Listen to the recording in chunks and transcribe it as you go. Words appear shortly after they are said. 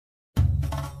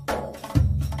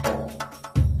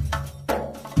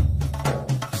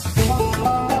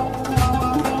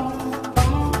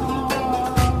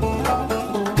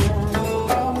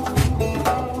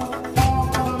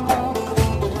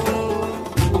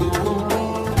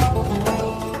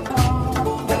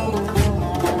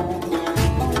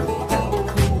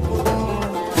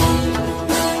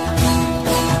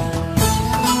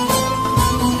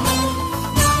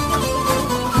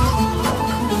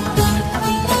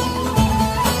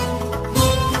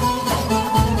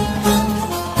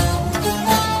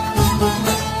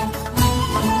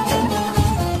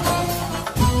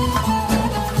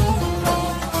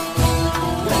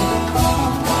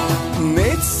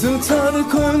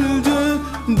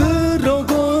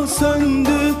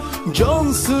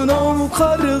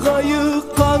kargayı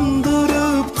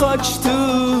kandırıp kaçtı.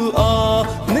 Ah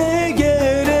ne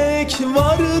gerek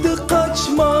vardı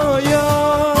kaçmaya.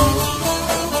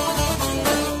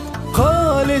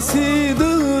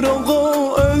 Kalesidir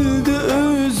o öldü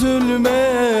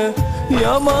üzülme,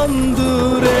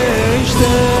 yamandır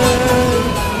ejder.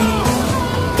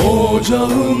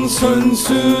 Ocağın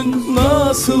sönsün,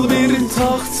 nasıl bir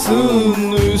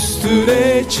tahtsın,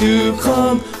 üstüne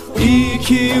çıkan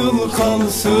 2 yıl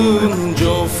kalsın.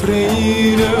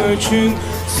 Joffrey'in öçün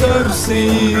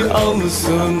Cersei'yi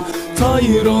alsın,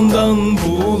 Tyrion'dan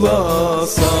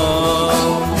bulasan.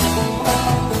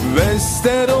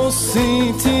 Westeros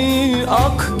City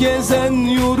ak gezen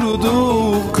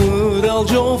yurdu, Kral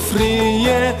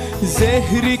Joffrey'e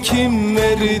zehri kim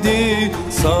verdi?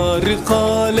 Sarı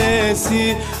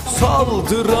kalesi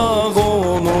saldırak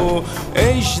onu,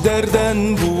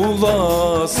 ejderden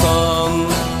bulasan.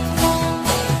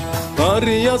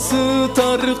 Aryası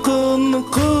Tarık'ın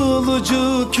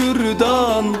kılıcı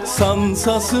kürdan,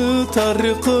 Sansası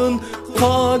Tarık'ın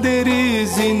kaderi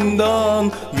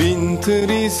zindan. Winter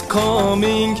is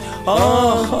coming,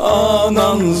 ah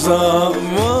ananza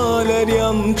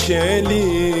Valerian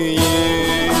çeliği.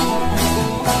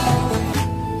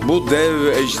 Bu dev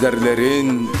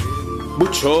ejderlerin,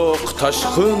 bu çok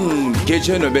taşkın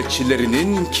gece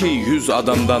nöbetçilerinin, ki 100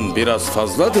 adamdan biraz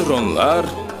fazladır onlar.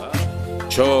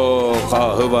 Çok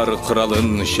ahı var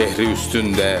kralın şehri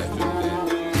üstünde.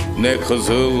 Ne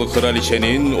Kızıl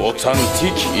Kraliçenin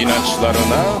otantik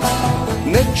inançlarına,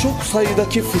 ne çok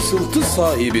sayıdaki fısıltı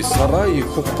sahibi saray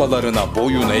hukkalarına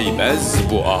boyun eğmez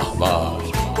bu ahlar.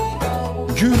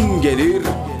 Gün gelir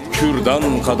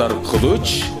kürdan kadar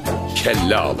kılıç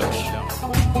kelle alır.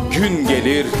 Gün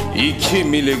gelir 2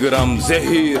 miligram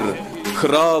zehir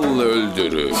kral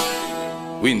öldürür.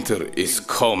 Winter is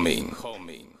coming.